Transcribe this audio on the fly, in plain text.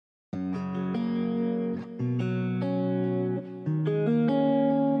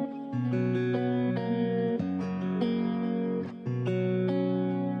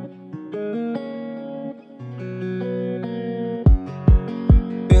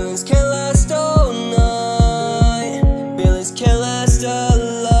Feelings can't last all night. Feelings can't last a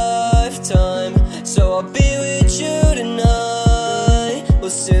lifetime. So I'll be with you tonight. We'll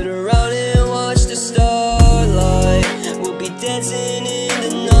sit around and watch the starlight. We'll be dancing in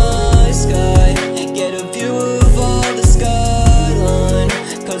the night sky. Get a view of all the skyline.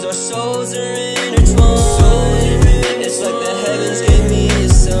 Cause our souls are intertwined. It's like the heavens gave me a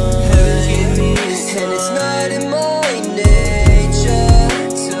sign. And it's not in my nature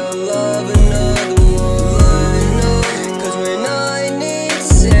to love another one. Cause when I need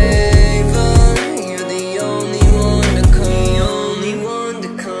saving, you're the only one to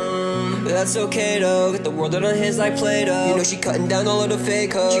come. But that's okay though, got the world on her hands like Play-Doh. You know she cutting down all of the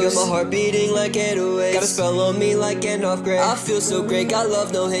fake hoes. She got my heart beating like 808s. Got a spell on me like Gandalf Grey. I feel so great, got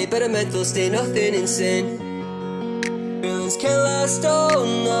love, no hate, but a mental state, nothing insane. Feelings can't last all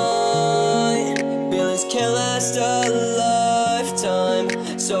night. Feelings can't last a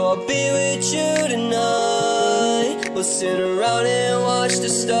lifetime. So I'll be with you tonight. We'll sit around and watch the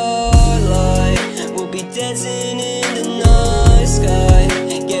starlight. We'll be dancing in the night sky.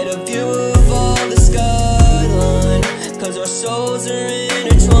 Get a view of all the skyline. Cause our souls are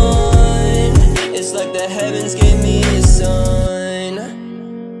intertwined. It's like the heavens gave me a sign.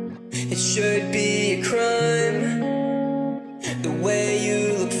 It should be a crime the way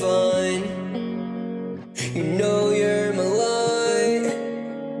you look fine. You know you're my light.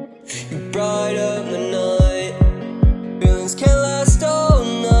 You bright up my night. Feelings can't last all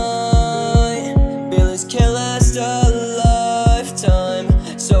night. Feelings can't last a lifetime.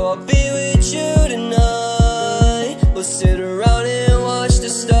 So I'll be with you tonight. We'll sit around and watch the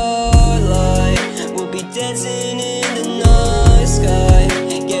starlight. We'll be dancing in the night sky.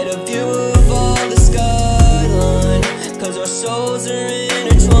 Get a view of all the skyline. Cause our souls are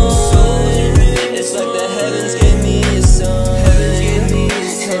intertwined. It's like the heavens gave me a sign.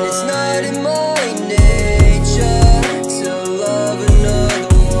 And it's not